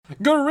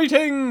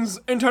Greetings,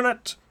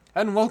 Internet,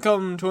 and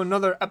welcome to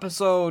another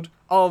episode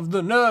of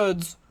the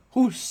Nerds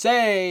Who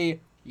Say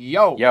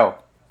Yo. Yo.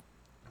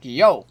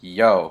 Yo.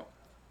 Yo.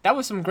 That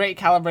was some great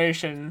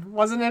calibration,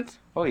 wasn't it?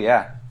 Oh,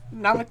 yeah.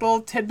 Not like the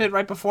little tidbit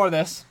right before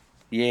this.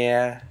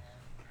 Yeah.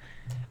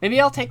 Maybe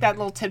I'll take that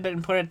little tidbit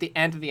and put it at the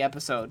end of the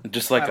episode.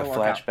 Just like That'll a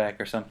work out. flashback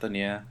or something,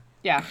 yeah.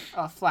 Yeah,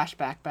 a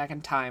flashback back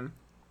in time.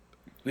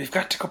 We've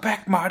got to go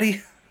back,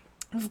 Marty.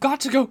 We've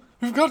got to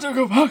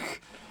go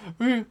back.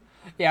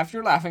 Yeah, if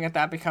you're laughing at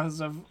that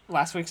because of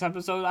last week's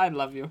episode, I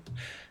love you.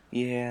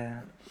 Yeah.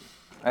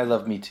 I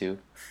love me too.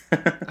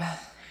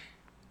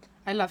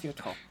 I love you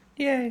too.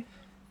 Yay.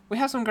 We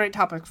have some great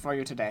topics for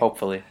you today.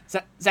 Hopefully.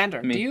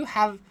 Xander, Me. do you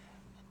have...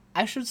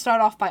 I should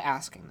start off by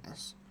asking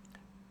this.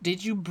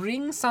 Did you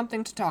bring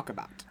something to talk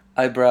about?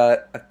 I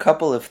brought a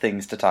couple of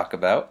things to talk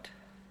about.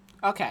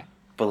 Okay.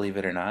 Believe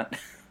it or not.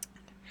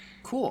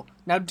 Cool.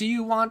 Now, do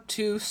you want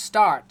to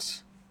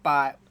start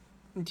by...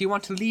 Do you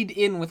want to lead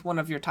in with one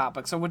of your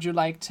topics, or would you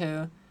like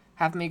to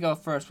have me go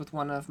first with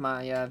one of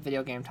my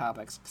video game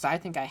topics? Because I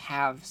think I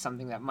have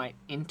something that might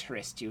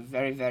interest you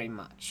very, very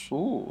much.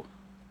 Ooh.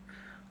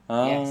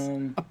 Yes.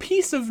 A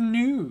piece of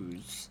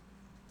news.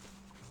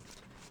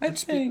 I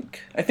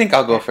think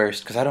I'll go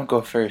first, because I don't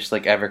go first,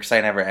 like, ever, because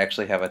I never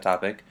actually have a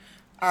topic.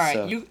 Alright,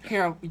 So-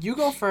 you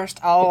go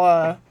first.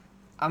 I'm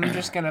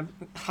just gonna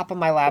hop on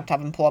my laptop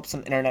and pull up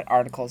some internet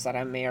articles that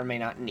I may or may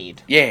not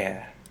need.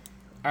 Yeah.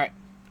 Alright,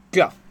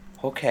 go.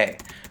 Okay,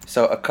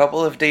 so a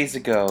couple of days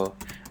ago,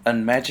 a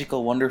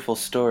magical, wonderful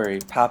story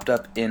popped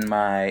up in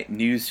my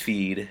news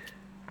feed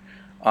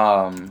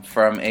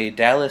from a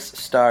Dallas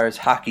Stars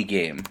hockey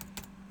game.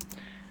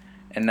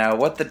 And now,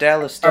 what the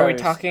Dallas Stars... Are we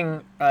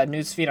talking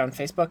newsfeed on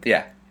Facebook?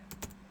 Yeah.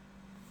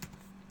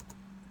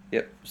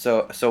 Yep.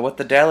 So what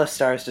the Dallas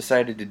Stars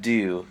decided to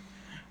do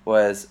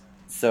was,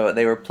 so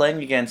they were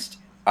playing against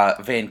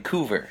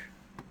Vancouver.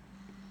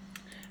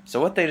 So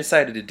what they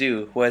decided to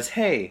do was,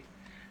 hey,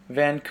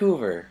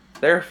 Vancouver,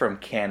 they're from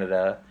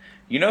Canada.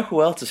 You know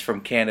who else is from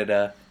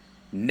Canada?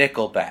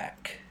 Nickelback.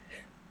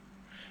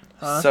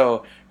 Huh?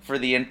 So for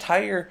the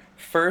entire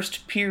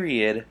first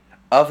period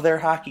of their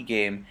hockey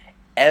game,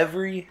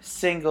 every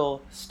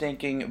single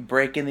stinking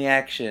break in the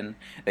action,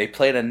 they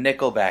played a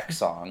Nickelback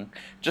song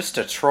just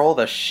to troll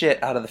the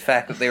shit out of the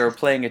fact that they were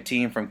playing a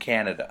team from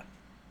Canada.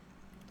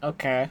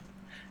 Okay.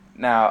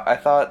 Now, I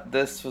thought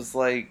this was,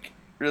 like,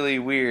 really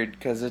weird,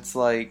 because it's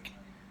like,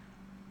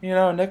 you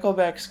know,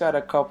 Nickelback's got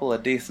a couple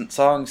of decent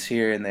songs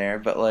here and there,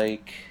 but,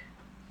 like,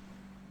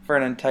 for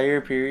an entire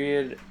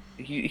period,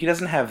 he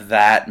doesn't have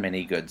that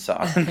many good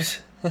songs.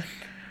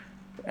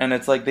 And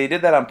it's like, they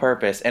did that on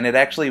purpose, and it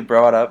actually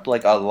brought up,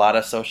 like, a lot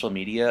of social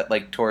media,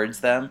 like, towards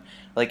them.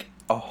 Like,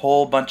 a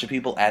whole bunch of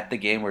people at the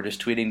game were just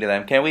tweeting to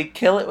them, can we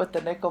kill it with the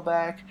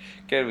Nickelback?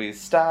 Can we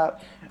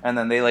stop? And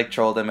then they, like,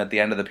 trolled them at the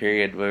end of the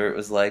period, where it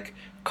was like,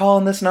 call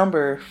in this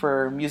number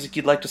for music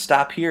you'd like to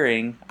stop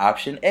hearing.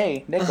 Option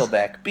A,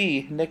 Nickelback.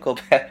 B,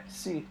 Nickelback.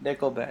 C,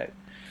 Nickelback.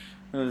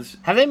 It was,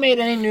 Have they made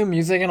any new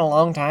music in a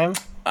long time?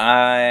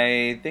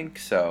 I think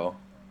so.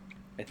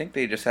 I think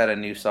they just had a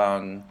new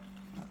song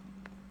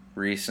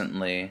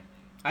recently.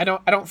 I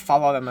don't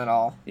follow them at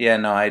all. Yeah,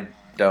 no, I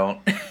don't.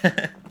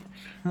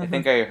 I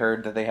think I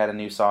heard that they had a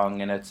new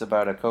song, and it's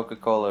about a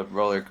Coca-Cola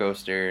roller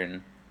coaster,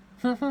 and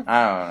I don't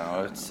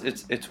know.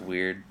 It's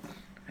weird.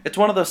 It's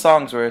one of those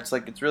songs where it's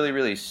like, it's really,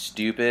 really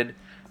stupid,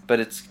 but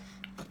it's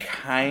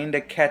kind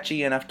of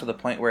catchy enough to the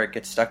point where it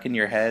gets stuck in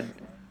your head.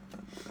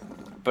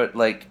 But,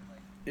 like,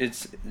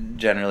 it's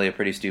generally a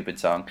pretty stupid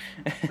song.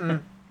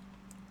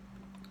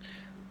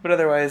 But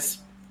otherwise,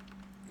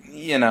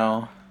 you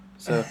know,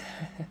 so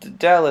the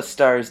Dallas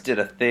Stars did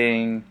a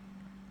thing,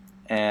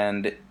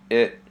 and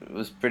it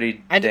was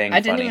pretty I dang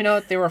didn't funny. even know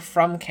that they were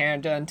from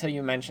Canada until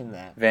you mentioned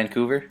that.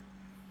 Vancouver?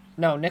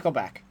 No,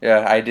 Nickelback.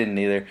 Yeah, I didn't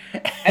either.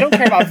 I don't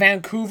care about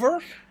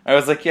Vancouver. I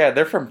was like, yeah,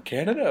 they're from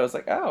Canada? I was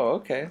like, oh,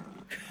 okay.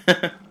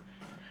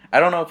 I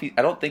don't know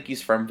I don't think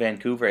he's from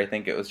Vancouver. I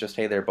think it was just,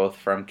 hey, they're both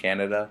from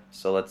Canada,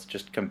 so let's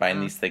just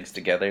combine these things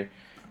together.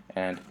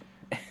 And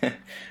it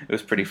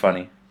was pretty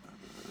funny.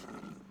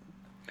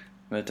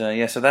 But,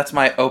 yeah, so that's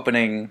my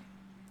opening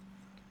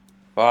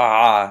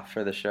for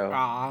the show.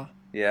 Ah.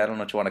 Yeah, I don't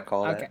know what you want to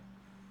call Okay.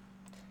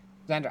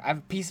 Xander, I have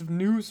a piece of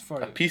news for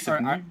you. A piece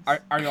of news?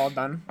 Are you all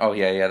done? Oh,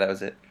 yeah, that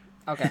was it.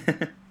 Okay.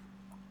 I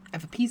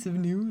have a piece of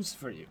news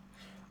for you.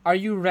 Are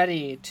you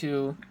ready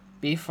to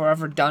be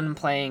forever done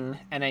playing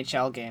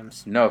NHL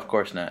games? No, of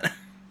course not.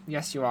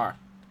 Yes, you are.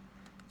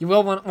 You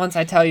will once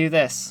I tell you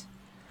this.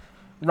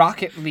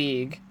 Rocket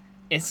League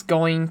is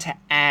going to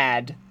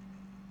add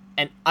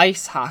an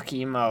ice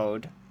hockey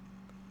mode.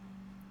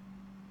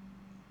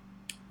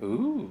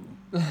 Ooh.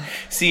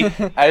 See,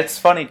 it's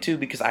funny, too,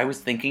 because I was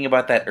thinking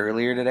about that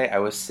earlier today. I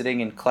was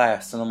sitting in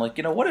class, and I'm like,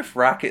 you know, what if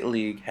Rocket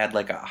League had,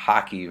 like, a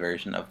hockey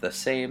version of the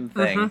same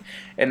thing? Mhm.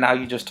 And now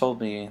you just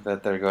told me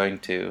that they're going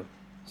to.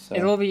 So.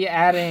 It will be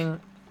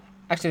adding...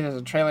 Actually,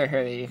 there's a trailer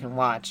here that you can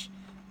watch.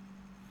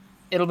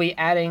 It'll be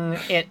adding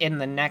it in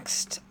the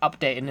next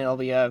update, and it'll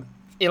be a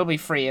it'll be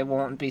free. It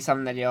won't be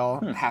something that you'll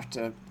have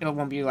to. It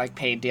won't be like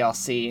paid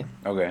DLC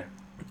Okay.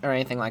 or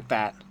anything like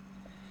that.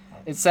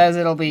 It says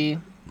it'll be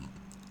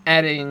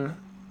adding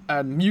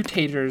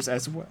mutators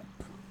as well.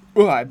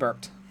 Oh, I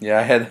burped. Yeah,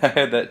 I had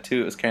that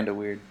too. It was kind of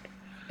weird.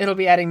 It'll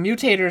be adding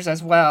mutators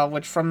as well,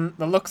 which from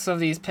the looks of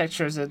these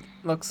pictures, it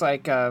looks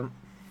like it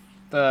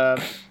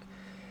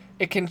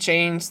can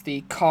change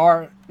the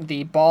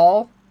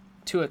ball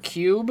to a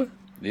cube.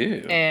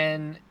 Ew.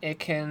 And it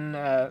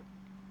can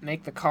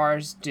make the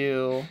cars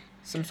do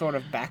some sort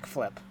of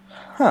backflip.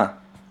 Huh.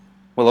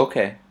 Well,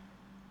 okay.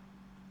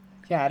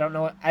 Yeah, I don't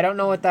know. I don't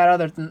know what that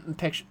other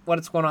picture.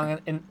 What's going on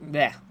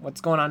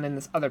what's going on in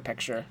this other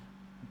picture?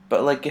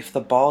 But like, if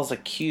the ball's a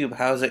cube,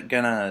 how's it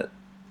gonna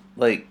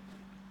like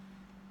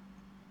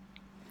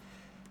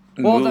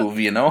move?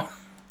 You know?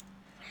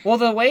 Well,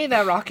 the way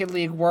that Rocket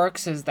League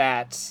works is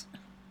that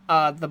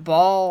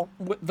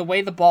the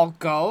way the ball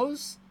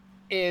goes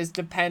is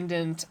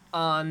dependent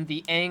on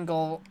the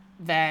angle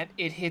that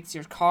it hits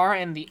your car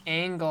and the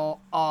angle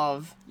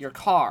of your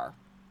car.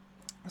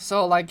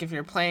 So, like, if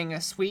you're playing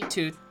a Sweet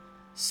Tooth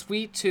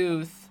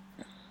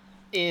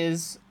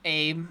is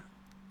the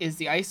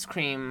ice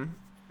cream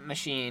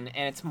machine,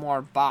 and it's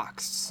more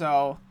boxed.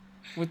 So,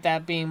 with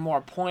that being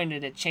more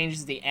pointed, it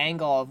changes the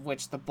angle of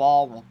which the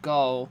ball will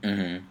go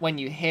when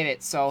you hit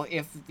it. So,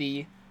 if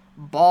the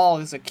ball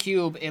is a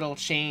cube, it'll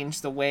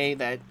change the way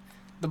that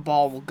the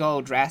ball will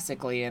go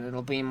drastically, and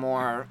it'll be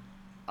more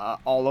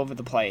all over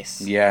the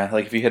place. Yeah,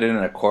 like if you hit it in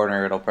a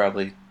corner, it'll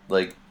probably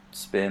like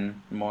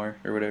spin more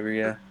or whatever.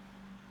 Yeah.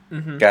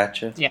 Mm-hmm.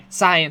 Gotcha. Yeah,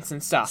 science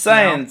and stuff.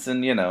 Science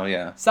and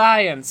yeah.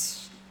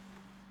 Science.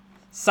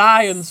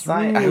 I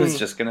was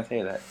just gonna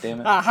say that.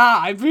 Damn it.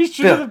 Aha! I beat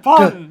you to the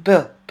pun.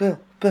 Bill.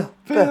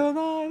 Bill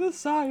Nye the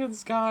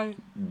Science Guy.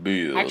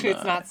 Bill. Actually,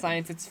 it's not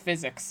science. It's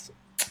physics.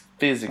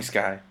 Physics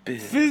guy. Bill.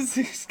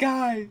 Physics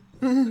guy.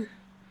 Bill.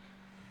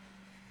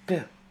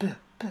 Bill.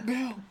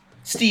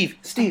 Steve.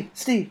 The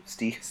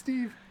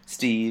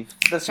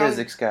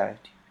physics guy.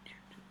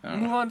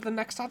 Move on to the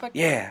next topic?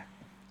 Yeah.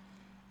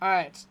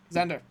 Alright,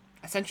 Zender,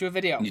 I sent you a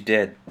video. You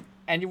did.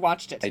 And you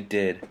watched it. I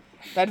did.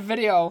 That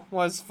video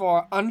was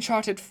for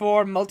Uncharted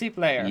 4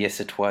 multiplayer. Yes,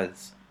 it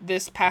was.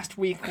 This past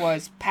week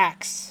was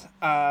PAX.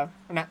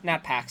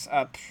 Not PAX.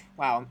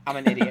 Wow, I'm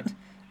an idiot.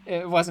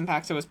 It wasn't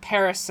PAX, it was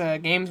Paris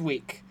Games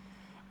Week,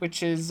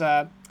 which is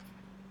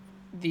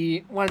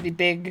one of the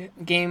big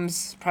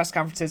games press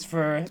conferences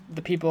for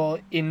the people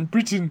in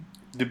Britain.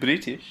 The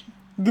British.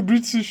 The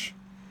British.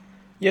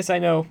 Yes, I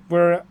know.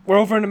 We're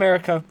over in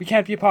America. We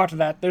can't be a part of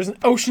that. There's an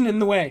ocean in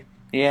the way.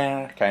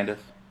 Yeah, kind of.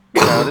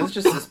 No, there's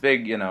just this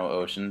big,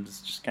 ocean.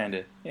 It's just kind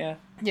of, yeah.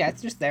 Yeah,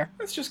 it's just there.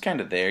 It's just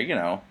kind of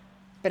there,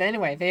 But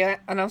anyway, they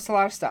announced a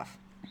lot of stuff.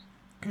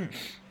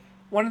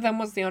 One of them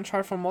was the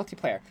Uncharted 4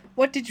 multiplayer.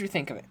 What did you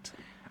think of it?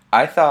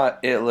 I thought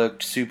it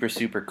looked super,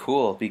 super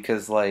cool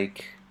because,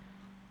 like,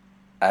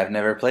 I've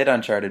never played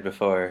Uncharted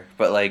before,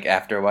 but, like,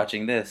 after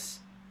watching this,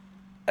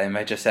 I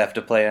might just have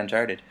to play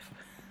Uncharted.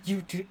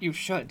 You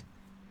should.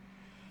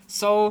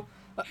 So,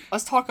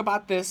 let's talk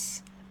about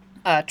this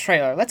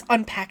trailer. Let's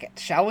unpack it,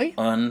 shall we?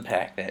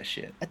 Unpack that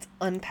shit. Let's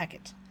unpack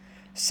it.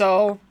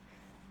 So,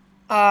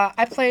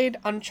 I played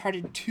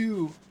Uncharted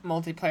 2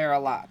 multiplayer a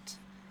lot.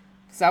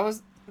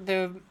 Because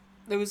there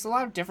was a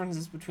lot of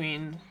differences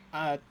between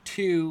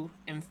 2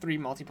 and 3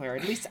 multiplayer.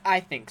 At least I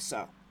think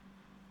so.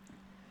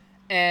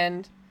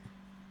 And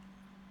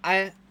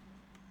I'm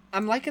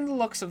liking the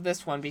looks of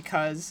this one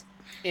because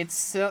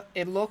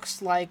it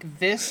looks like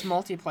this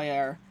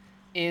multiplayer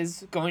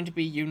is going to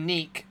be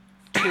unique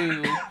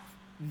to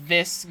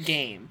this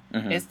game.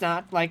 Mm-hmm. It's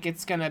not like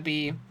it's gonna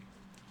be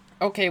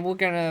okay, we're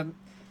gonna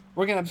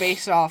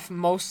base off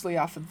mostly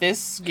off of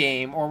this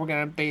game, or we're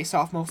gonna base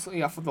off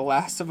mostly off of The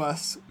Last of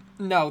Us.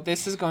 No,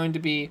 this is going to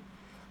be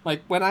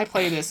like, when I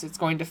play this, it's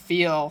going to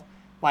feel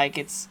like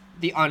it's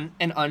an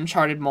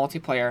Uncharted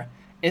multiplayer.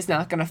 It's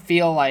not gonna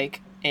feel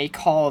like a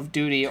Call of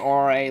Duty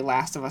or a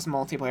Last of Us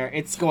multiplayer.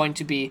 It's going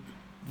to be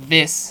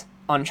this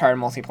Uncharted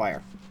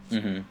multiplayer.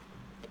 Mm-hmm.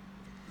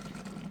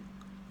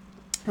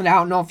 And I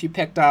don't know if you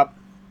picked up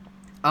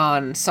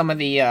on some of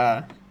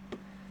the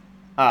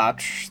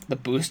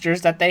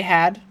boosters that they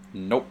had.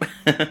 Nope.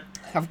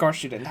 Of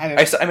course you didn't.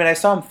 I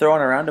saw him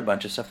throwing around a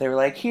bunch of stuff. They were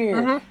like, here.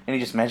 Mm-hmm. And he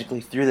just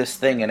magically threw this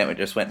thing, and it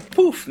just went,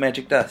 poof,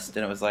 magic dust.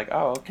 And it was like,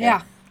 oh, okay.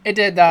 Yeah, it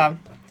did.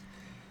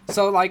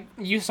 So, like,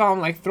 you saw him,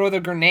 like, throw the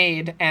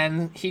grenade,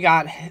 and he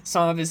got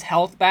some of his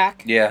health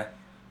back. Yeah.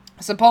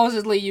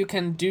 Supposedly, you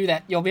can do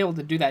that. You'll be able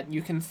to do that.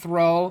 You can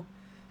throw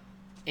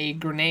a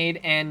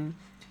grenade, and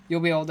you'll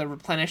be able to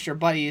replenish your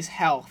buddy's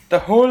health. The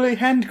holy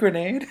hand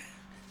grenade.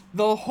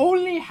 The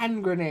holy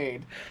hand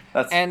grenade.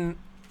 And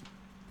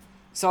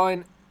so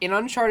in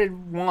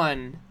Uncharted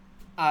 1,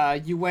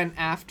 you went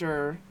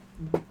after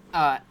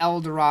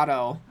El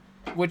Dorado,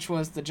 which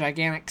was the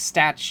gigantic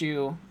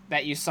statue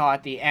that you saw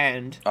at the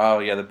end. Oh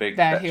yeah, the big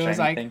that he was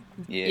like, thing.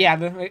 Yeah,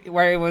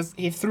 where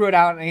he threw it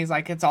out and he's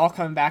like, it's all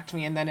coming back to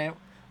me, and then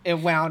it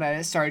went out and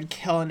it started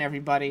killing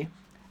everybody.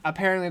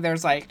 Apparently,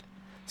 there's like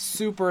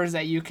supers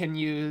that you can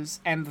use,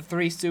 and the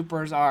 3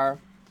 supers are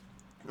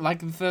like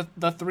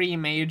the three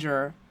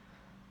major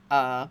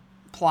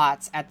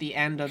plots at the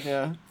end of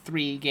the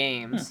 3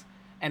 games,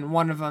 and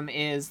one of them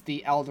is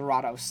the El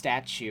Dorado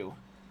statue.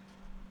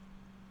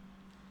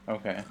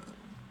 Okay.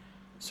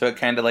 So it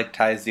kind of like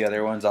ties the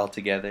other ones all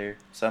together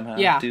somehow,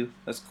 Yeah. too?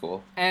 That's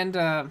cool. And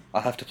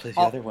I'll have to play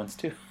the other ones,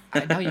 too.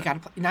 I know you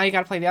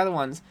gotta play the other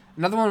ones.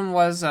 Another one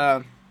was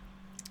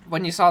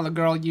when you saw the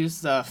girl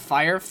use the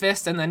fire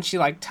fist and then she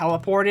like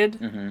teleported.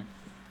 Mm-hmm.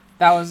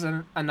 That was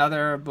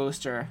another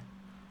booster.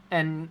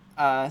 And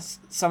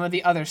some of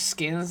the other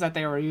skins that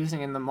they were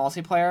using in the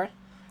multiplayer,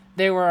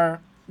 they were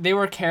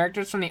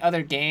characters from the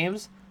other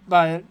games,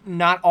 but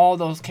not all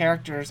those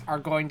characters are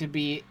going to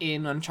be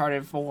in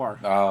Uncharted 4.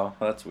 Oh,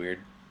 that's weird.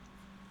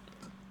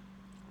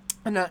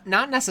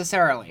 Not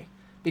necessarily,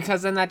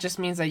 because then that just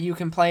means that you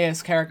can play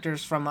as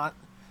characters from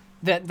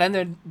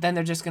then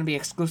they're just going to be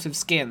exclusive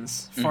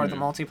skins for the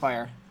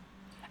multiplayer,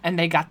 and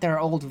they got their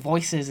old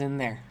voices in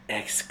there.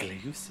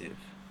 Exclusive.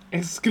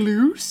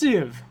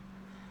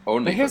 But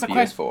Only here's for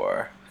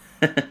PS4.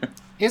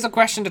 Here's a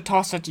question to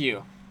toss at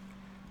you.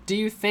 Do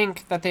you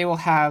think that they will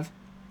have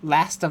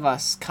Last of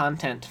Us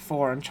content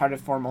for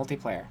Uncharted 4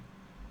 multiplayer?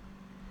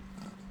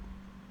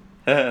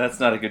 That's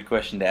not a good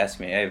question to ask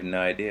me. I have no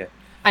idea.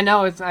 I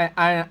know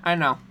I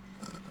know.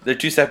 They're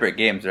 2 separate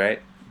games,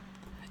 right?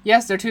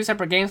 Yes, they're 2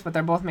 separate games, but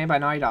they're both made by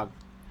Naughty Dog.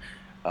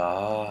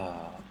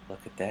 Oh,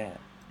 look at that.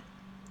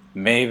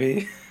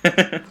 Maybe.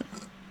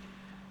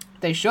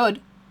 They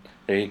should.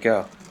 There you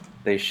go.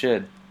 They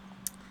should.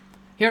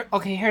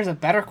 Here's a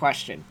better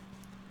question.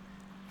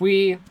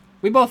 We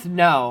both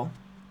know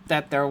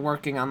that they're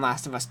working on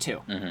Last of Us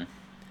 2. Mm-hmm.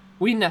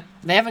 We know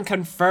they haven't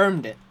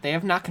confirmed it. They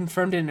have not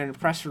confirmed it in a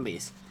press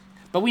release.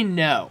 But we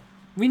know.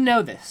 We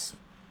know this.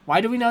 Why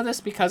do we know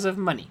this? Because of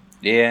money.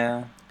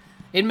 Yeah.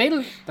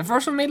 The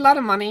first one made a lot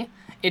of money.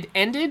 It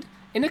ended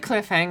in a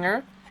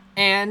cliffhanger,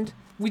 and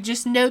we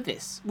just know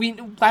this.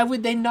 Why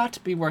would they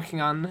not be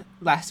working on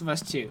Last of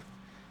Us 2?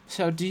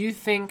 So do you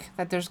think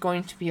that there's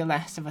going to be a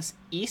Last of Us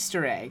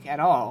Easter egg at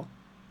all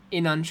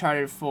in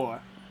Uncharted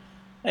 4?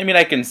 I mean,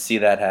 I can see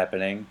that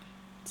happening.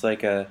 It's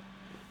like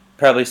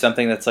probably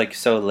something that's like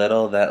so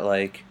little that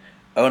like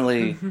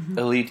only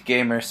elite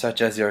gamers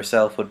such as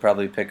yourself would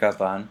probably pick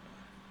up on.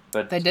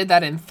 But They did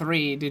that in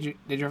 3. Did you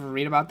ever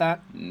read about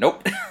that?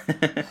 Nope.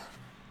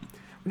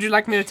 Would you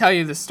like me to tell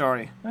you this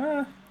story?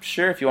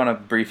 Sure, if you want to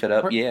brief it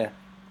up, yeah.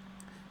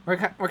 We're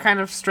kind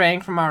of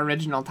straying from our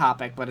original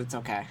topic, but it's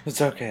okay.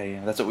 It's okay,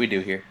 yeah. That's what we do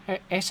here.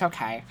 It's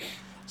okay.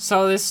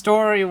 So this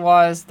story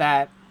was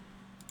that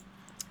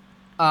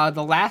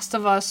The Last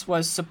of Us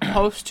was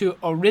supposed to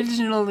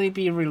originally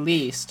be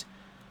released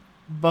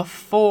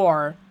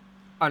before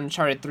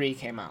Uncharted 3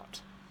 came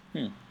out.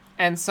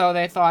 And so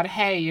they thought,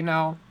 hey,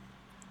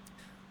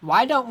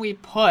 why don't we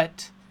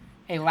put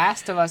a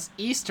Last of Us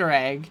Easter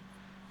egg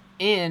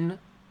in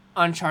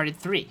Uncharted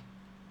 3?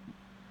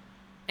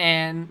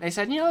 And they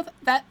said,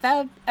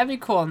 that'd be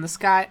cool. And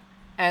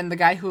the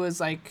guy who was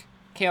like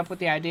came up with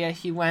the idea,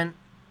 he went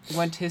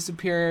to his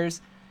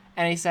superiors,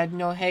 and he said,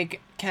 hey,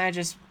 can I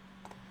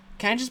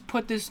just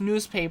put this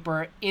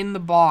newspaper in the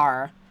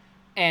bar,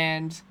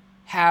 and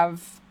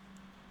have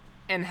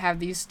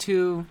these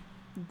two,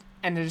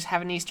 and just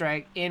have an Easter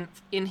egg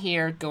in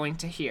here going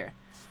to here?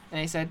 And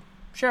they said,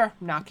 sure,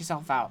 knock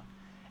yourself out.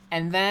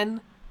 And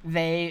then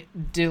they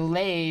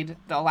delayed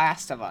The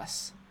Last of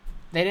Us.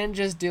 They didn't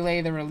just delay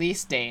the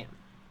release date,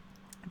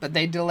 but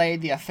they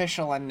delayed the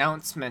official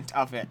announcement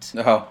of it.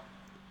 Oh.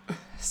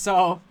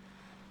 So,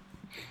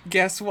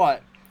 guess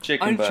what?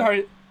 Chicken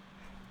butt.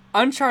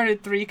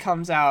 Uncharted 3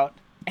 comes out,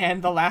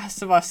 and The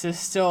Last of Us is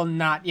still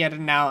not yet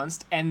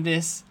announced, and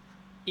this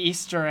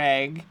Easter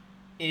egg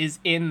is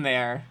in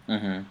there.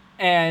 Mm-hmm.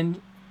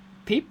 And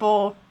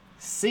people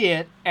see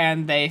it,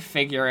 and they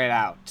figure it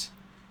out.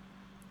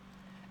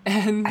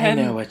 And then,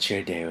 I know what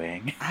you're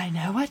doing. I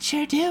know what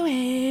you're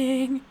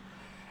doing.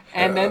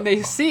 And then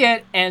they see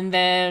it, and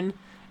then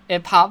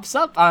it pops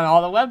up on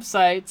all the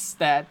websites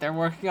that they're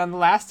working on The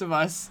Last of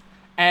Us.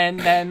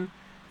 And then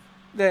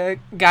the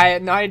guy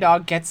at Naughty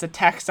Dog gets a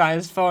text on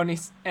his phone, and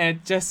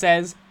it just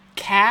says,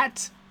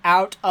 "Cat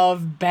out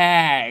of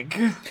bag."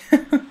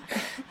 And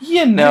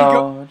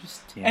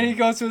he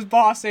goes to his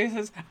boss, and he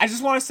says, "I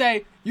just want to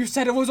say, you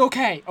said it was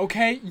okay,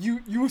 okay?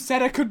 You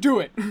said I could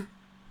do it."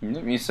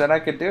 You said I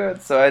could do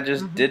it, so I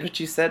just did what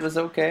you said was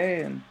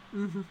okay. And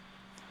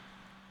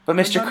But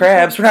Mr.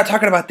 Krabs, we're not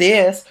talking about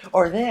this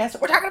or this.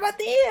 We're talking about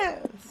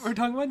this. We're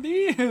talking about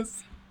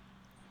this.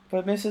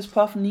 But Mrs.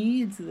 Puff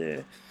needs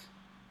this.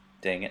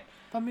 Dang it.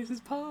 But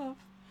Mrs. Puff.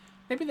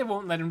 Maybe they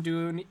won't let him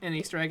do an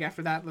Easter egg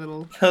after that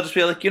little... They'll just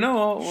be like, we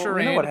know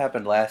charade. what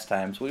happened last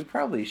time, so we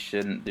probably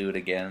shouldn't do it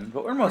again.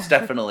 But we're most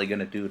definitely going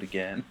to do it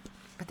again.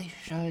 But they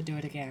should do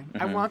it again.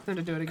 Mm-hmm. I want them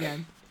to do it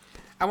again.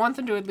 I want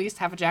them to at least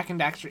have a Jak and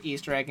Daxter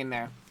Easter egg in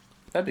there.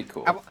 That'd be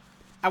cool.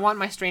 I want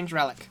my strange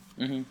relic.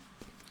 Mm-hmm.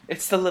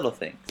 It's the little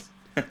things.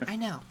 I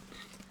know.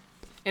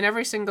 In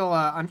every single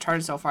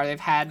Uncharted so far, they've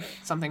had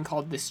something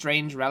called the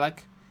strange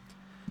relic,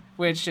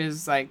 which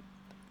is like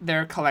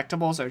their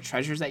collectibles or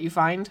treasures that you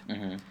find.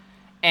 Mm-hmm.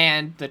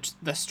 and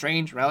the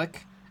strange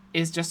relic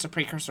is just a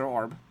precursor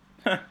orb.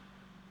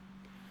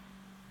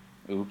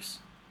 Oops.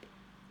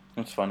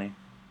 That's funny.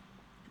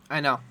 I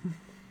know.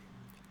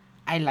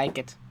 I like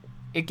it.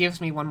 It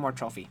gives me one more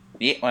trophy.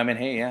 Yeah, well, I mean,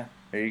 hey, yeah.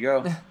 There you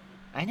go.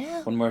 I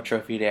know. One more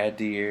trophy to add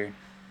to your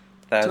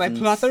thousands. To my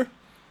plother?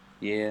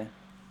 Yeah.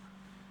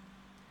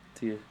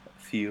 To a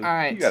few. All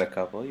right. You got a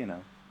couple, you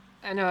know.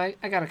 I know,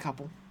 I got a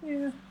couple.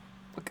 Yeah.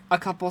 A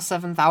couple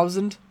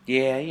 7,000?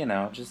 Yeah, you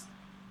know, just,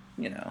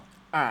 you know.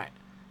 Alright.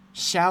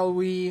 Shall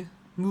we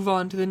move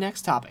on to the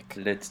next topic?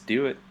 Let's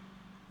do it.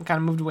 I kind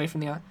of moved away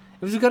from the... It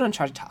was a good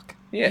Uncharted talk.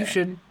 Yeah. You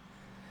should...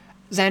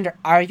 Xander,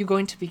 are you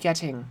going to be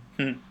getting...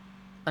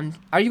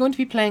 Are you going to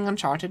be playing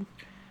Uncharted?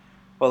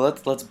 Well,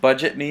 let's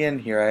budget me in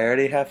here. I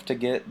already have to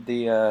get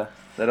the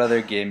that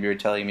other game you were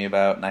telling me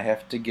about, and I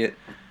have to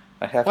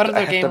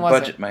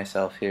budget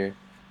myself here.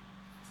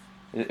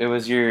 It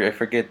was I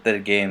forget the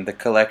game, the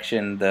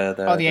collection, the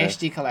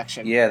HD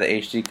collection. Yeah, the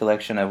HD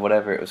collection of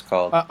whatever it was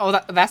called.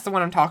 That's the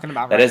one I'm talking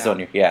about. That right is now.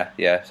 the one.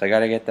 Yeah. So I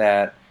gotta get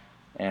that,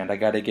 and I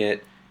gotta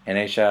get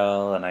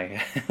NHL, and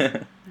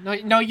I.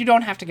 No, you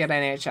don't have to get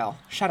NHL.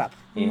 Shut up.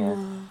 Yeah.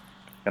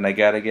 And I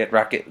gotta get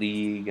Rocket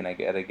League, and I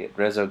gotta get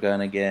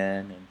Resogun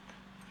again.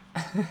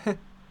 And...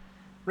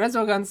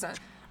 Resogun's...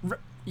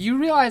 You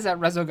realize that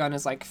Resogun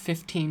is like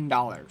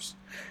 $15.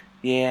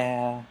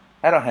 Yeah,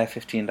 I don't have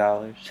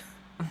 $15.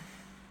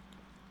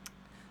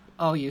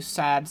 Oh, you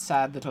sad,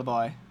 sad little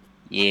boy.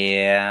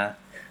 Yeah,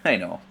 I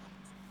know.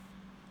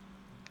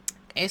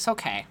 It's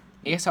okay.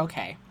 It's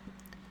okay.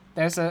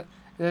 There's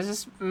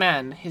this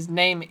man. His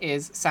name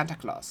is Santa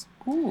Claus.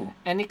 Ooh.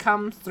 And he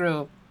comes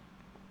through,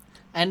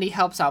 and he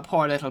helps out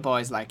poor little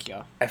boys like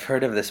you. I've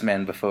heard of this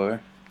man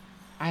before.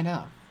 I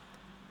know.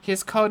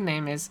 His code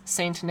name is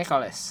Saint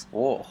Nicholas.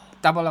 Whoa.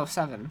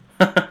 007.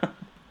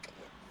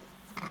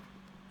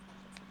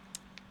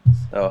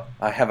 So,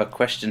 I have a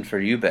question for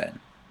you, Ben.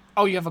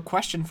 Oh, you have a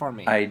question for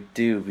me? I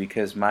do,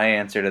 because my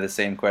answer to the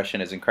same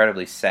question is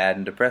incredibly sad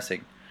and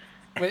depressing.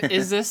 Wait,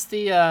 is this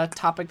the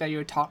topic that you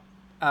were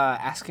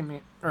asking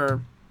me,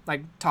 or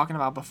like talking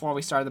about before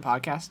we started the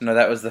podcast? No,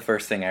 that was the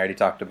first thing I already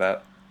talked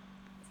about.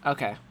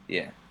 Okay.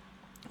 Yeah.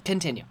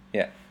 Continue.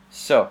 Yeah.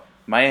 So,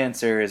 my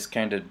answer is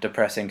kind of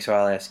depressing, so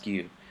I'll ask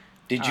you.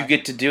 Did you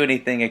get to do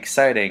anything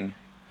exciting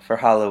for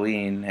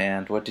Halloween,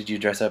 and what did you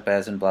dress up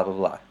as, and blah, blah,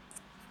 blah?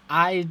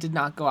 I did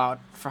not go out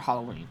for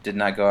Halloween. Did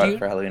not go out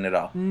for Halloween at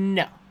all?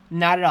 No,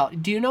 not at all.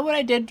 Do you know what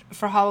I did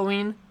for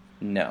Halloween?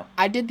 No.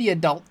 I did the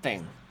adult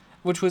thing,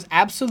 which was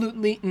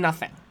absolutely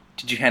nothing.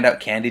 Did you hand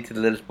out candy to the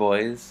little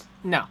boys?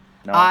 No.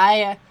 No?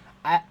 I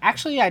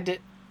did.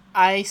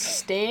 I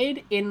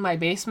stayed in my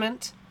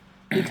basement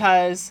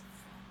because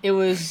it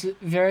was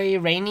very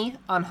rainy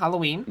on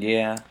Halloween.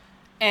 Yeah.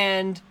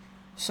 And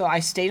so I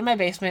stayed in my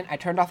basement. I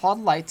turned off all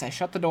the lights. I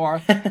shut the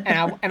door,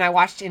 and I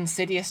watched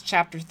Insidious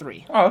Chapter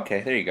 3. Oh,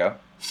 okay. There you go.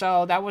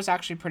 So that was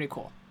actually pretty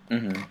cool.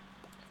 Mm-hmm.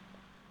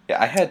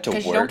 Yeah, I had to work.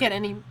 Because you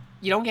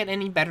don't get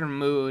any better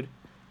mood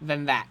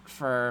than that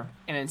for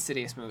an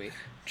Insidious movie.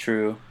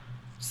 True.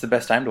 It's the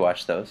best time to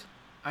watch those.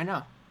 I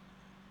know.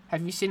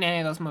 Have you seen any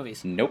of those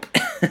movies? Nope.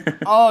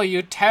 Oh,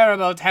 you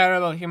terrible,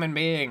 terrible human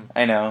being.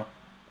 I know.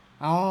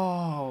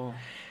 Oh.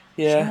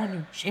 Yeah. Shame on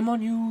you. Shame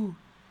on you.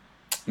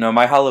 No,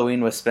 my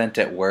Halloween was spent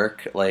at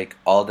work, like,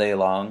 all day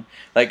long.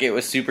 Like, it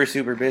was super,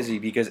 super busy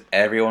because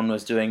everyone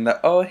was doing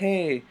oh,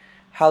 hey,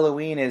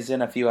 Halloween is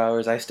in a few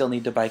hours. I still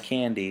need to buy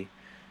candy.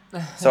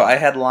 So I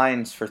had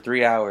lines for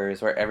 3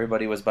 hours where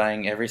everybody was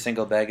buying every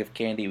single bag of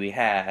candy we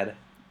had.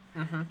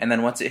 Mm-hmm. And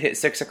then once it hit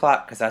 6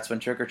 o'clock, because that's when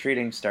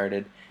trick-or-treating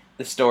started,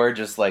 the store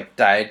just, like,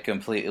 died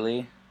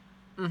completely.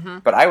 Mm-hmm.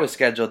 But I was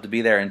scheduled to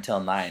be there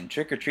until 9.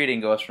 Trick-or-treating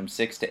goes from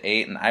 6 to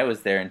 8, and I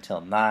was there until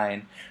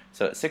 9.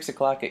 So at 6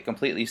 o'clock, it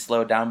completely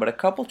slowed down. But a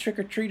couple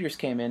trick-or-treaters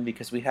came in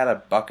because we had a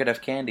bucket of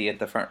candy at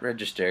the front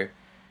register.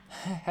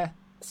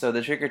 So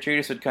the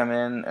trick-or-treaters would come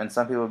in, and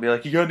some people would be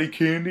like, you got any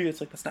candy? It's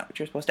like, that's not what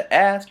you're supposed to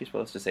ask. You're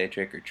supposed to say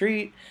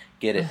trick-or-treat.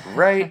 Get it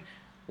right.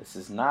 This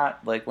is not,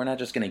 like, we're not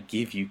just going to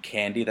give you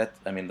candy.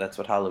 That's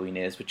what Halloween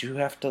is. But you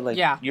have to,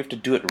 you have to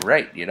do it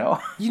right, you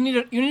know? You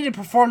need to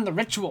perform the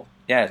ritual.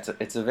 Yeah,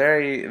 it's a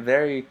very,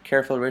 very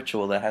careful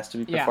ritual that has to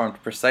be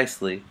performed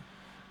precisely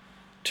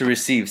to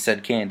receive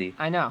said candy.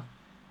 I know.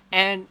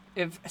 And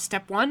if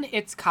step 1,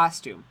 it's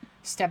costume.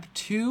 Step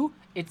 2,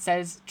 it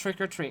says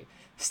trick or treat.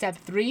 Step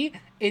 3,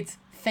 it's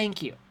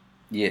thank you.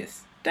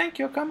 Yes. Thank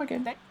you, come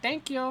again.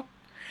 Thank you.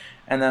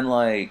 And then,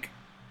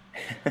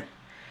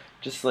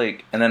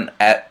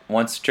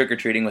 once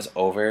trick-or-treating was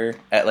over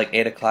at,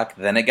 8 o'clock,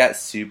 then it got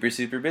super,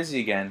 super busy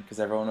again, because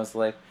everyone was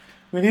like,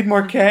 we need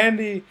more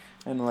candy!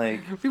 And,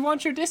 we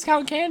want your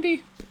discount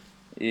candy!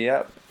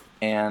 Yep.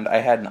 And I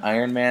had an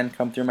Iron Man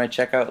come through my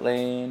checkout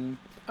lane.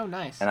 Oh,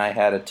 nice. And I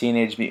had a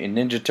Teenage Mutant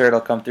Ninja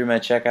Turtle come through my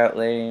checkout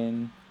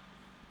lane.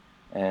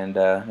 And,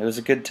 it was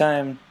a good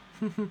time.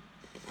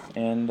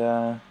 And,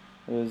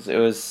 it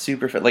was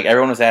super fun. Like,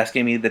 everyone was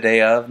asking me the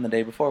day of and the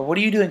day before, what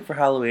are you doing for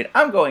Halloween?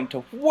 I'm going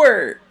to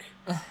work!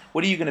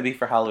 What are you going to be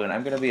for Halloween?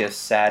 I'm going to be a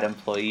sad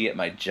employee at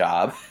my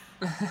job.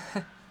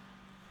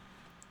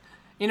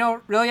 You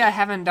know, really, I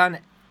haven't done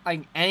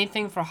like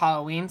anything for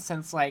Halloween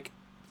since like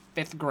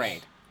 5th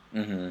grade.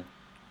 Mm-hmm.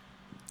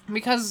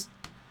 Because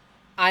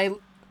I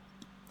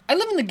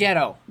live in the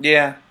ghetto.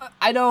 Yeah.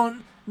 I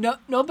don't. No,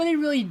 nobody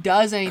really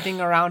does anything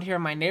around here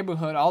in my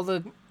neighborhood. All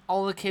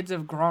the kids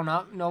have grown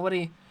up.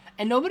 Nobody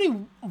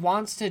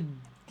wants to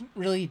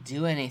really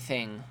do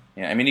anything.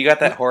 Yeah, I mean, you got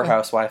that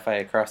whorehouse Wi-Fi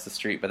across the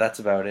street, but that's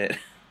about it.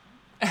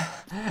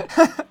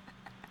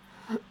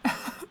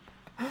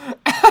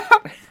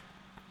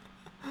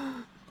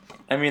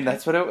 I mean,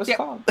 that's what it was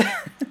called.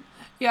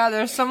 Yeah,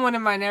 there's someone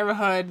in my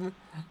neighborhood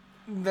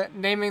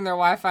naming their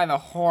Wi-Fi the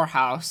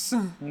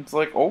whorehouse. It's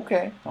like,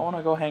 okay, I want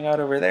to go hang out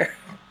over there.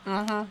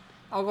 Mm-hmm.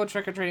 I'll go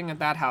trick-or-treating at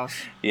that house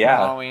for I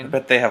Halloween.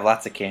 bet they have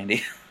lots of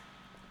candy.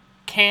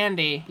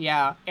 Candy,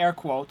 yeah, air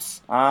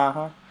quotes.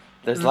 Uh-huh.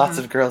 There's lots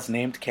of girls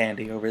named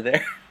Candy over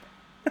there.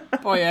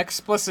 Boy,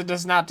 explicit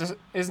is not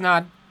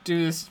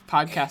do this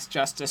podcast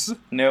justice.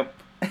 Nope.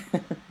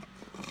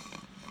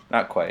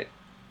 Not quite.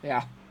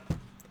 Yeah.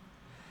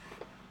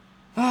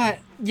 But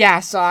yeah,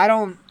 so I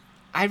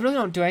really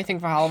don't do anything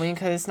for Halloween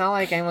because it's not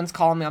like anyone's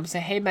calling me up and say,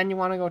 "Hey Ben, you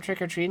want to go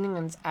trick or treating?"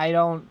 And I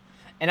don't.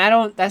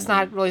 That's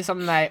not really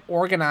something that I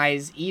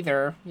organize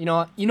either. You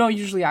know.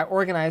 Usually I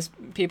organize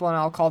people and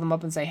I'll call them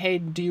up and say, "Hey,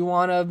 do you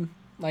want to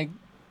like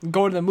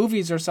go to the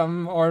movies or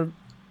something, or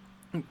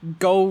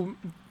go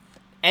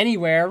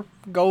anywhere?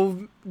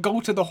 Go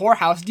to the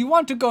whorehouse? Do you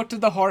want to go to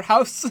the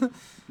whorehouse?"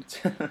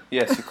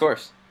 Yes, of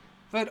course.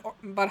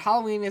 But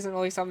Halloween isn't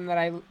really something that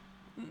I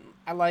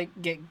like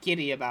get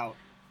giddy about.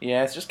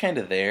 Yeah, it's just kind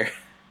of there.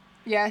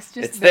 Yeah, it's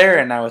just it's there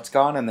and now it's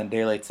gone, and then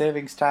daylight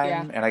savings time,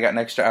 Yeah. and I got an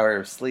extra hour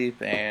of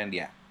sleep, and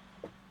yeah.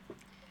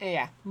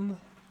 Yeah.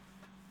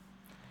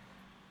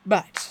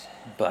 But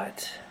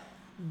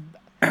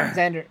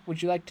Xander,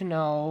 would you like to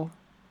know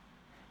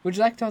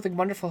the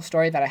wonderful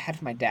story that I had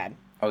with my dad?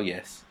 Oh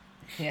yes.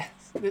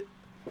 Yes.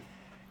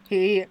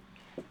 He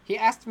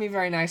asked me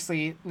very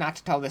nicely not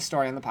to tell this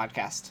story on the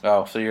podcast.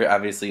 Oh, so you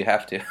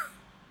have to.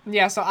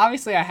 Yeah, so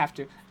obviously I have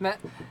to.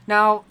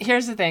 Now,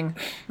 here's the thing.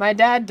 My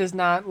dad does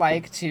not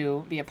like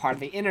to be a part of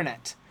the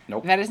internet.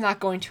 Nope. That is not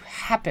going to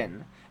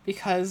happen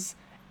because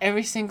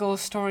every single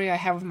story I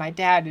have with my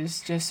dad is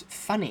just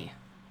funny.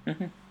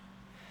 Mm-hmm.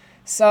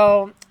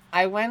 So,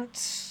 I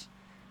went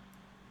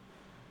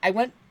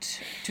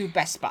to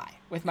Best Buy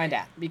with my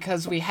dad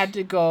because we had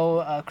to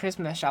go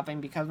Christmas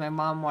shopping because my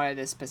mom wanted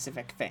a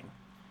specific thing.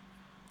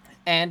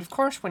 And of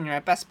course, when you're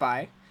at Best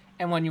Buy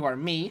and when you are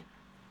me,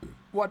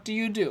 what do?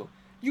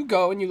 You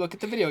go and you look at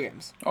the video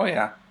games. Oh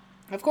yeah.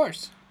 Of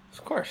course.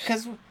 Of course.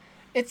 Because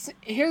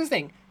here's the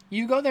thing.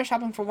 You go there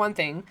shopping for one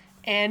thing,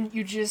 and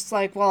you just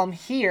like, well, I'm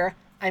here.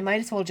 I might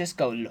as well just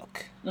go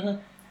look. Mm-hmm.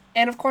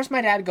 And of course,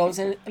 my dad goes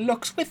and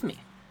looks with me.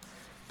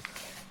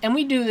 And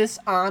we do this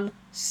on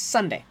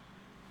Sunday.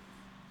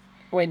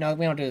 Wait, no,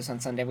 we don't do this on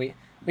Sunday. We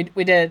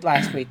did it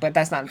last week, but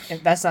that's not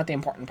the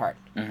important part.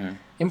 Mm-hmm.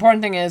 The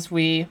important thing is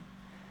we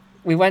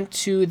went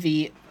to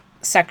the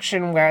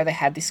section where they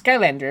had the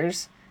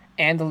Skylanders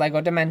and the Lego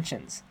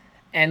Dimensions.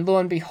 And lo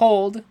and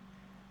behold,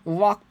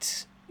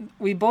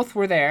 we both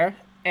were there,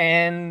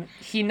 and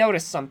he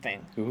noticed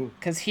something.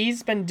 Because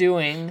he's been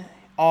doing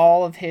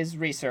all of his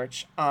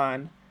research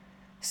on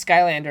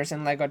Skylanders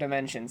and Lego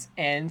Dimensions.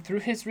 And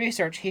through his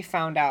research, he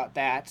found out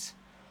that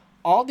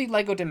all the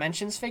Lego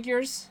Dimensions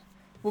figures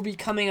will be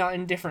coming out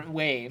in different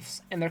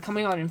waves. And they're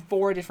coming out in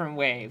 4 different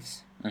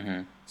waves.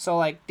 Mm-hmm. So,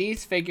 like,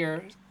 these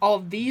figures, all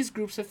of these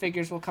groups of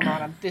figures will come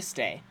out on this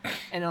day.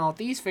 And all of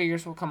these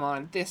figures will come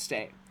on this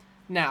day.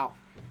 Now,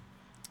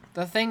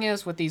 the thing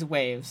is with these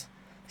waves,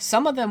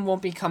 some of them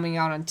won't be coming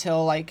out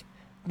until, like,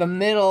 the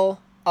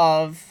middle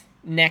of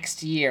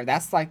next year.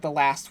 That's, like, the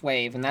last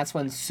wave. And that's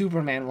when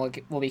Superman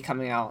will be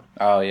coming out.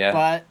 Oh, yeah.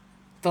 But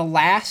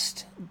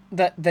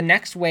the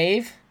next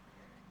wave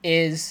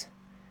is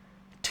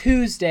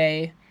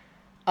Tuesday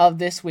of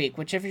this week.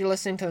 Which, if you're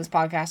listening to this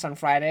podcast on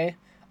Friday,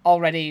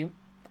 already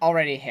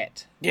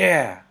hit.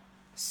 Yeah.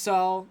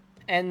 So,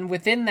 and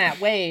within that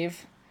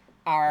wave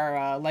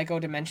are Lego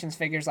Dimensions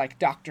figures like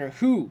Doctor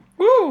Who.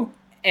 Woo!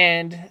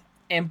 And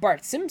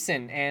Bart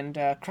Simpson and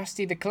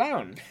Krusty the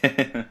Clown.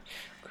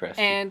 Krusty.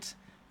 And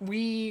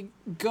we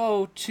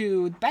go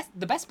to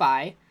the Best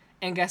Buy,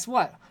 and guess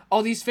what?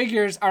 All these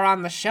figures are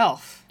on the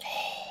shelf.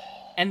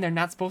 And they're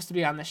not supposed to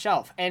be on the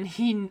shelf. And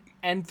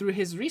through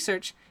his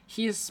research,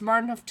 he is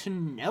smart enough to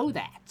know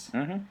that.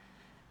 Mm-hmm.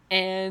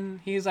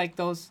 And he's like,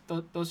 those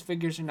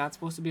figures are not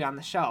supposed to be on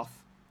the shelf.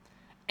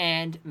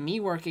 And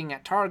me working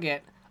at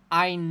Target,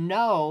 I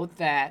know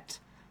that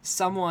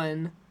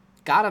someone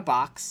got a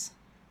box,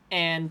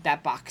 and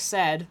that box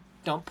said,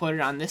 don't put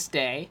it on this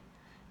day.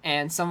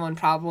 And someone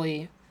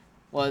probably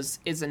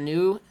is a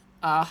new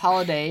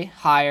holiday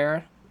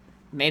hire,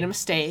 made a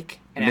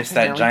mistake. And missed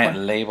that giant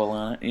label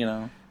on it, you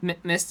know.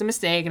 Missed a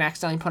mistake and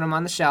accidentally put them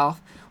on the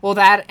shelf. Well,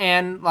 that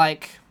and,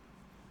 like,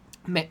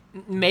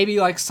 maybe,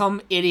 like,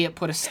 some idiot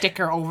put a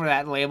sticker over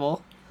that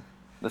label.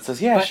 That says,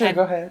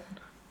 go ahead.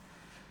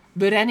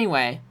 But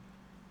anyway,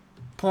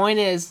 point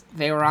is,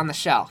 they were on the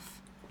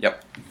shelf.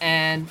 Yep.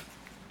 And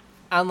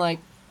I'm like,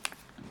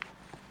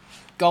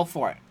 go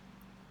for it.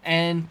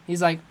 And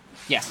he's like,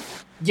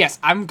 yes,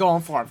 I'm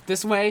going for it.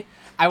 This way,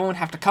 I won't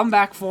have to come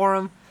back for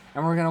him,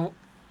 and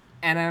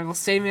it will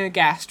save me a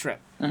gas trip.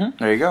 Mm-hmm.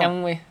 There you go.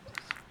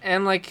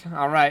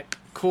 All right,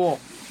 cool,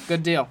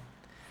 good deal.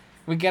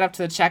 We get up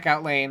to the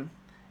checkout lane,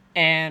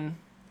 and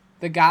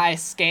the guy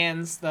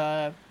scans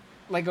the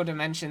Lego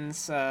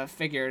Dimensions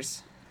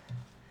figures,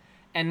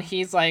 and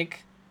he's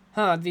like,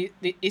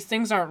 these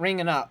things aren't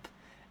ringing up.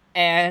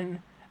 And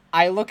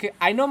I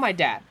know my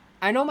dad.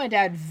 I know my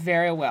dad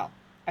very well.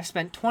 I've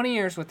spent 20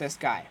 years with this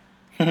guy.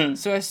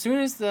 So as soon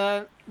as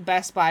the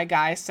Best Buy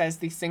guy says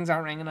these things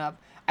aren't ringing up,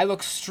 I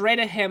look straight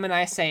at him and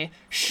I say,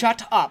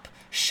 shut up.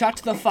 Shut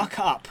the fuck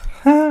up.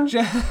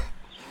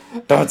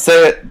 Don't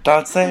say it.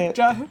 Don't say it.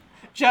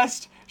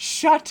 Just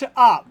shut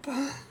up.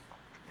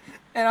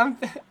 And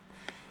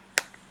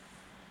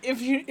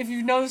if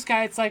you know this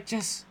guy, it's like,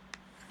 just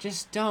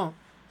don't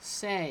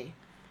say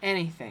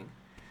anything.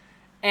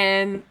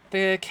 And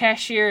the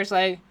cashier is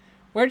like,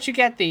 where'd you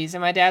get these?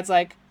 And my dad's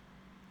like,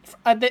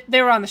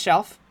 they were on the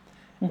shelf.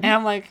 Mm-hmm. And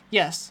I'm like,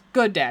 yes,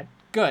 good, Dad,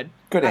 good.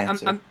 Good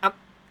answer.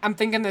 I'm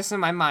thinking this in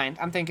my mind.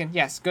 I'm thinking,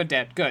 yes, good,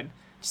 Dad, good.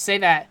 Just say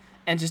that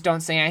and just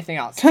don't say anything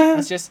else.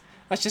 let's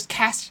just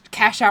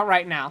cash out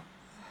right now.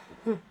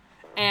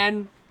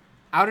 And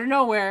out of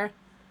nowhere,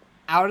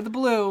 out of the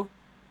blue,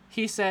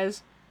 he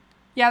says,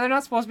 yeah, they're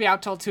not supposed to be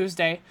out till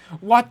Tuesday.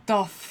 What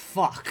the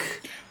fuck?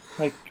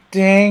 Like,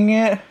 dang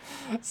it.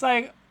 It's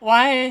like,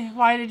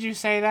 why did you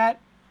say that?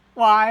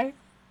 Why?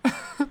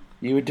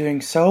 You were doing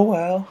so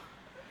well.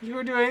 You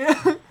were doing...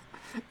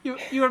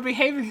 you were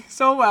behaving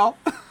so well.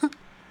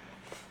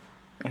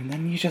 And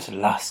then you just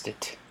lost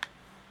it.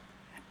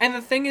 And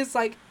the thing is,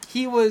 like,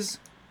 he was...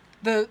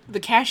 The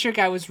cashier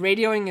guy was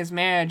radioing his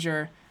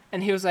manager,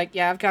 and he was like,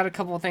 yeah, I've got a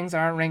couple of things that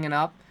aren't ringing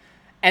up.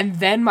 And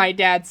then my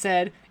dad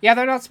said, yeah,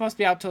 they're not supposed to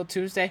be out till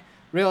Tuesday.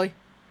 Really?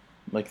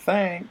 Like,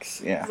 thanks.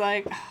 Yeah. It's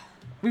like,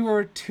 we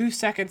were 2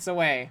 seconds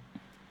away.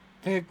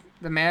 The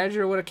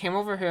manager would have came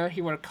over here,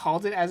 he would have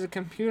called it as a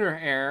computer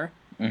error,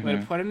 would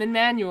have put him in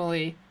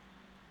manually,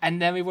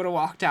 and then we would have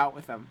walked out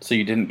with him. So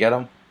you didn't get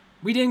him?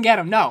 We didn't get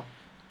him, no.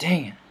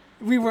 Dang it.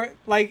 We were,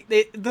 like,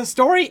 the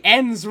story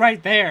ends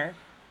right there.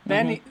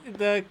 Then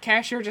the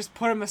cashier just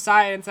put him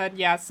aside and said,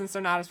 yeah, since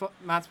they're not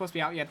supposed to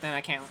be out yet, then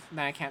I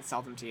can't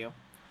sell them to you.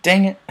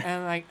 Dang it. And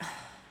I'm like,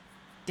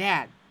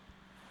 Dad.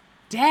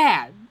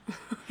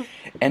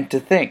 And to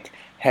think,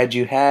 had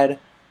you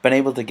been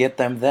able to get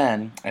them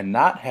then and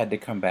not had to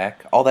come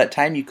back, all that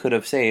time you could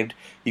have saved,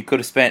 you could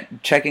have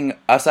spent checking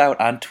us out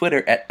on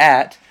Twitter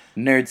at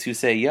Nerds Who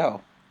Say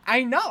Yo.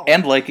 I know.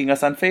 And liking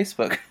us on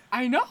Facebook.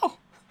 I know.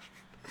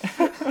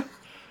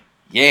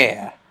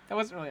 Yeah. That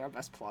wasn't really our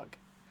best plug.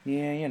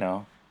 Yeah, you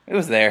know. It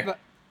was there. But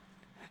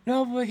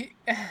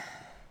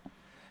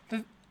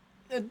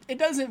it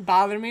doesn't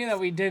bother me that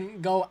we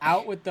didn't go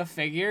out with the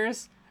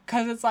figures,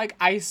 because it's like,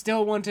 I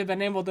still wouldn't have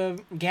been able to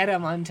get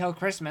them until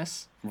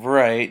Christmas.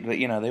 Right, but,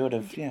 they would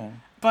have, yeah.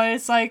 But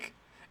it's like,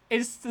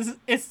 it's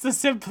the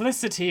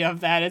simplicity of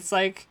that. It's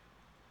like,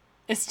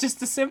 it's just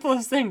the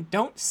simplest thing.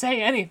 Don't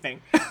say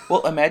anything.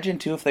 Well, imagine,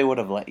 too, if they would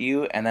have let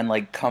you, and then,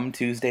 like, come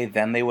Tuesday,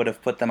 then they would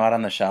have put them out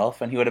on the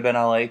shelf, and he would have been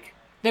all like...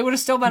 They would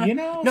have still been...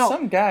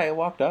 some guy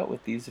walked out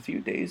with these a few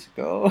days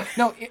ago.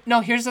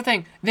 No, here's the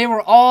thing. They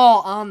were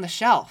all on the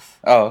shelf.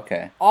 Oh,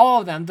 okay.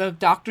 All of them. The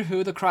Doctor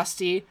Who, the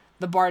Krusty,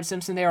 the Bart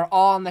Simpson, they were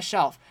all on the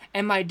shelf.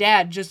 And my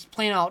dad just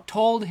plain out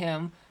told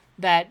him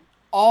that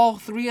all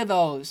three of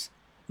those,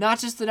 not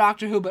just the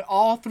Doctor Who, but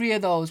all three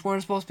of those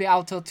weren't supposed to be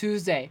out till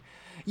Tuesday.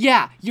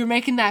 Yeah, you're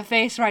making that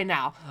face right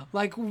now.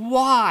 Like,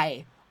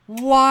 why?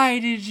 Why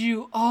did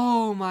you...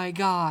 Oh, my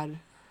God.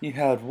 You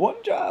had one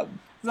job.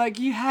 Like,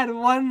 you had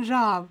one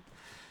job.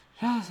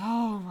 Just,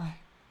 oh,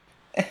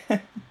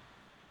 my...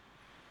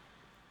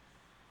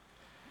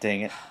 Dang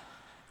it.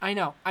 I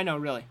know,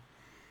 really.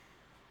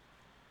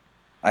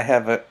 I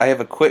have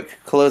a quick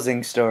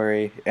closing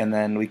story, and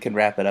then we can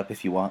wrap it up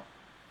if you want.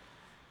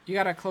 You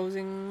got a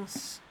closing...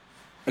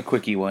 A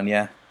quickie one,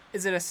 yeah.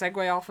 Is it a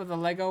segue off of the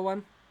Lego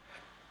one?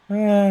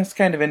 It's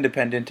kind of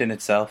independent in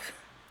itself.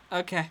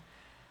 Okay.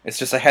 It's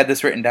just I had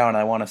this written down and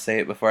I want to say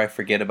it before I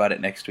forget about it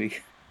next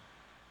week.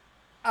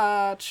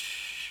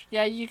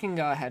 Yeah, you can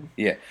go ahead.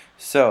 Yeah.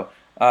 So,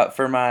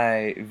 for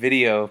my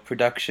video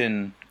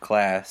production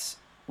class,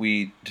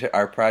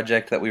 our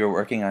project that we were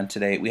working on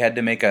today, we had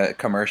to make a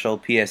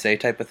commercial PSA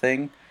type of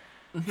thing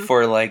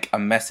for, like, a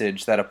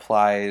message that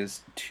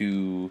applies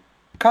to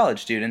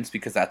college students,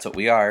 because that's what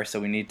we are, so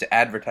we need to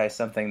advertise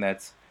something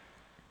that's,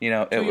 it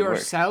would work. To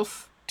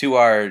yourself? To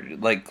our,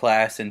 like,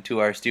 class and to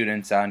our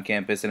students on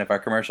campus, and if our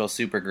commercial's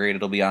super great,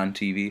 it'll be on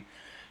TV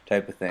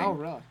type of thing. Oh,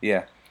 really?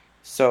 Yeah.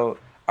 So...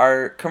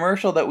 our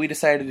commercial that we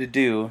decided to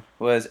do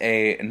was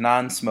a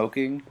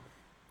non-smoking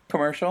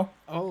commercial.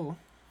 Oh.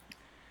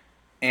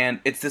 And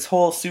it's this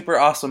whole super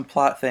awesome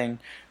plot thing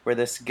where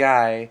this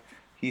guy,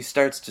 he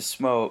starts to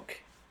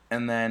smoke,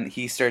 and then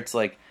he starts,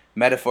 like,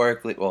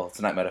 metaphorically... Well,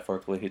 it's not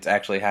metaphorically, it's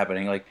actually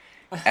happening. Like,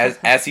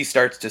 as he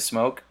starts to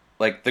smoke,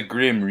 like the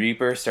Grim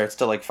Reaper starts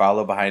to like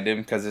follow behind him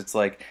because it's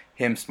like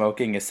him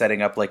smoking is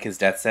setting up like his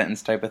death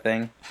sentence type of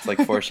thing. It's like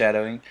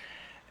foreshadowing.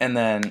 And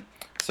then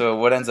so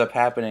what ends up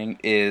happening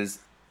is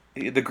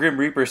the Grim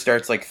Reaper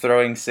starts like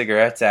throwing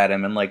cigarettes at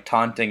him and like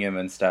taunting him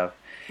and stuff.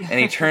 And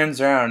he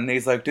turns around and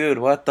he's like, "Dude,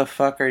 what the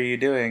fuck are you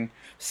doing?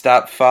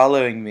 Stop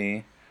following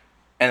me."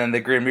 And then the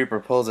Grim Reaper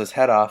pulls his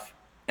head off,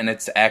 and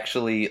it's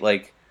actually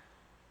like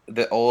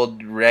the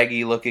old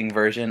raggy looking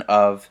version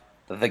of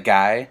the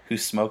guy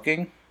who's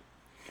smoking.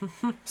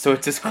 So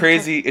it's this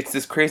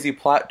crazy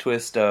plot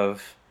twist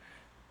of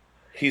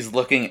he's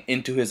looking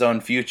into his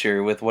own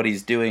future with what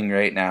he's doing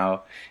right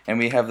now, and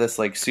we have this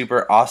like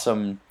super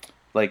awesome,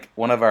 like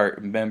one of our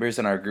members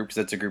in our group,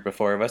 that's a group of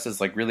 4 of us, is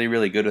like really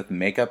really good with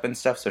makeup and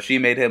stuff, so she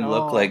made him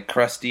look like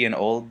crusty and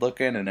old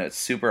looking, and it's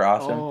super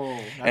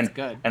awesome. That's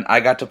good. And I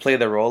got to play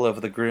the role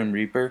of the Grim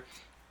Reaper,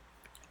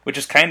 which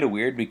is kind of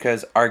weird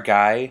because our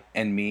guy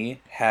and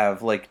me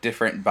have like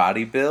different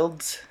body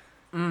builds.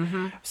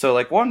 Mm-hmm. So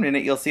like one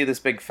minute you'll see this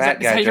big fat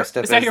guy dressed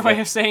up as... Is that your way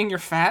of saying you're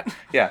fat?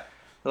 Yeah.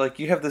 Like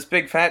you have this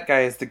big fat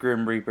guy as the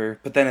Grim Reaper,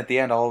 but then at the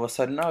end all of a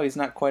sudden, no, he's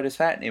not quite as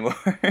fat anymore.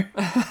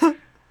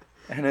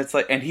 And it's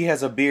like, and he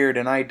has a beard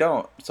and I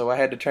don't, so I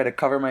had to try to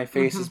cover my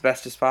face as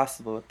best as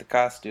possible with the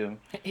costume.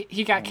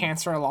 He got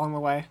cancer along the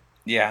way.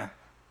 Yeah.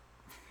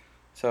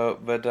 So,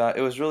 but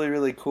it was really,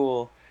 really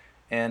cool.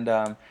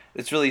 And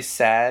it's really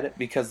sad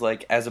because,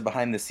 like, as a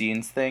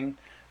behind-the-scenes thing,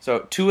 so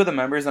 2 of the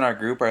members in our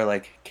group are,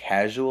 like,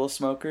 casual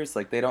smokers.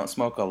 Like, they don't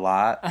smoke a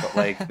lot, but,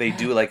 like, they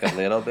do, like, a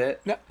little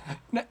bit.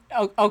 No,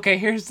 okay,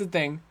 here's the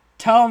thing.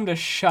 Tell them to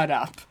shut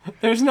up.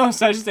 There's no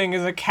such thing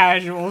as a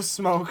casual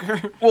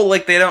smoker. Well,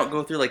 like, they don't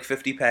go through, like,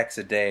 50 packs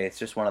a day. It's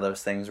just one of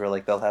those things where,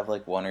 like, they'll have,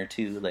 like, 1 or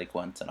 2, like,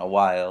 once in a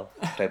while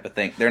type of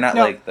thing. They're not,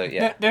 no, like, the...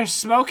 Yeah. There's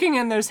smoking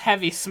and there's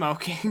heavy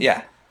smoking.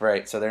 Yeah,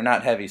 right. So they're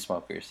not heavy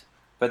smokers.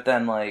 But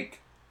then, like...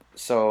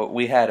 So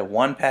we had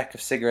 1 pack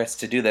of cigarettes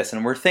to do this,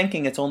 and we're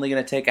thinking it's only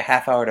going to take a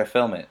half hour to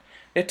film it.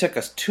 It took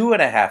us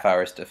 2.5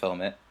 hours to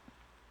film it.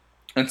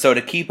 And so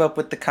to keep up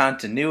with the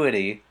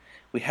continuity,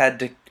 we had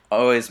to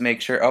always make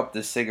sure, oh,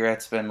 this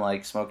cigarette's been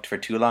like smoked for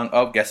too long.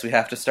 Oh, guess we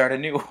have to start a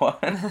new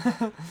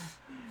one.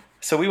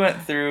 So we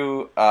went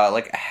through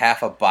like a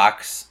half a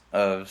box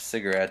of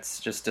cigarettes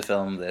just to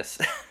film this.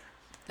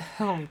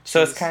 Oh,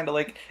 so it's kind of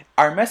like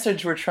our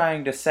message we're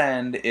trying to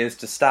send is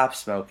to stop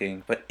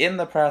smoking, but in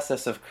the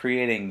process of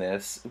creating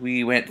this,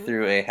 we went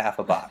through a half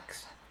a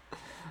box.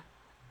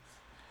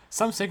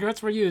 Some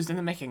cigarettes were used in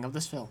the making of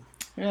this film.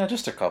 Yeah,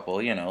 just a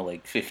couple, you know,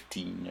 like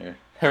 15 or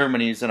however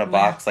many's in a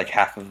box, like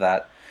half of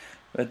that.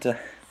 But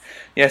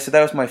yeah, so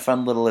that was my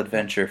fun little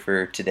adventure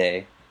for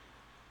today.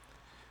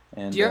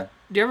 And do you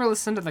ever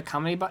listen to the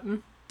Comedy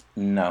Button?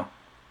 No.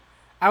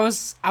 I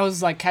was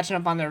like catching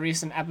up on their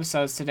recent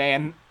episodes today,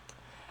 and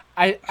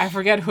I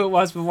forget who it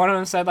was, but one of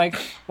them said, like,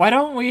 why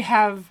don't we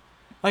have,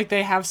 like,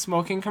 they have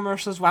smoking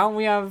commercials, why don't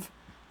we have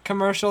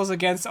commercials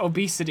against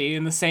obesity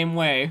in the same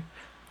way?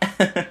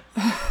 Don't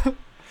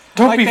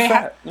like be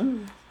fat.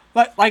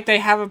 Like they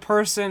have a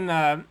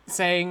person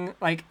saying,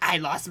 like, I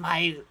lost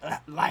my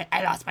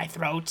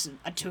throat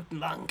to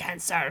lung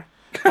cancer.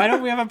 Why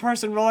don't we have a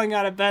person rolling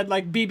out of bed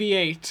like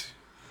BB-8?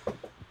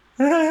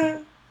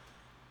 And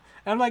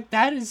I'm like,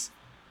 that's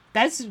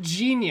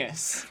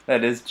genius.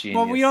 That is genius.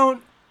 But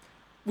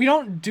we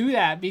don't do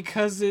that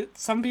because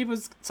some people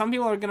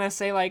are gonna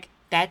say, like,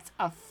 that's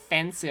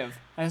offensive.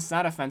 That's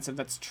not offensive.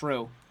 That's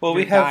true. Well,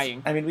 You're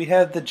dying. we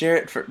have the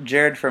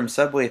Jared from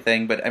Subway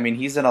thing, but I mean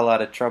he's in a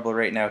lot of trouble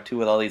right now too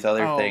with all these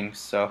other things.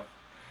 So,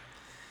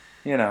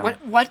 you know.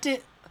 What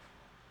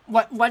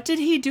did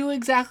he do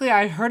exactly?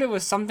 I heard it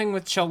was something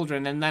with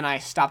children, and then I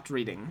stopped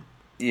reading.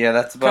 Yeah,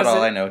 that's about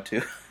all I know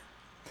too.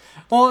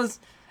 Well,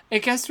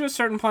 it gets to a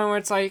certain point where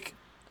it's like,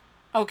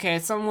 okay,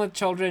 it's something with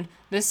children.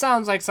 This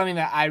sounds like something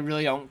that I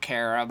really don't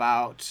care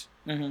about.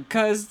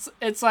 Because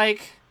it's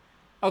like,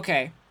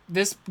 okay,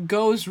 this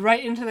goes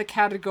right into the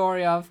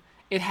category of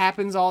it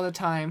happens all the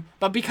time.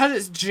 But because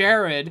it's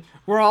Jared,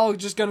 we're all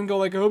just going to go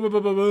like,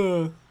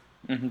 oh,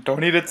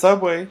 Don't eat at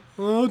Subway.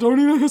 Oh, don't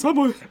eat at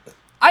Subway.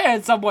 I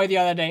had Subway the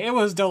other day. It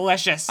was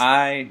delicious.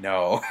 I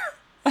know.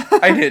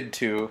 I did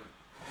too.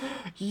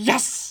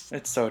 Yes!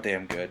 It's so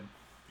damn good.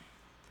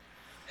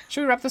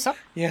 Should we wrap this up?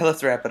 Yeah,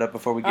 let's wrap it up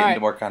before we get into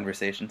more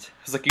conversations.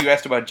 It's like you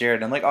asked about Jared,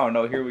 and I'm like, oh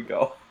no, here we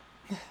go.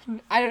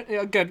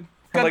 Good.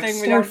 I'm like, thing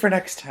stay we don't for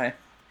next time.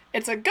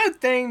 It's a good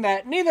thing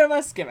that neither of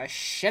us give a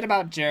shit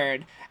about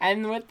Jared.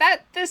 And with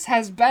that, this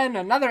has been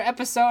another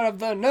episode of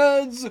the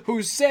Nerds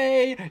Who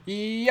Say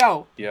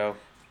Yo. Yo.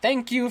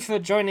 Thank you for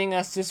joining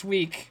us this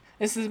week.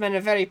 This has been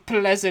a very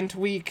pleasant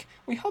week.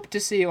 We hope to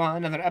see you on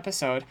another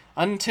episode.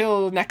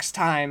 Until next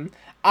time,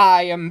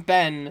 I am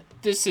Ben.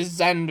 This is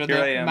Xander,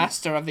 the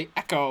Master of the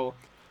Echo.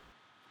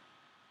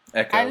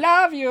 Echo. I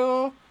love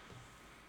you.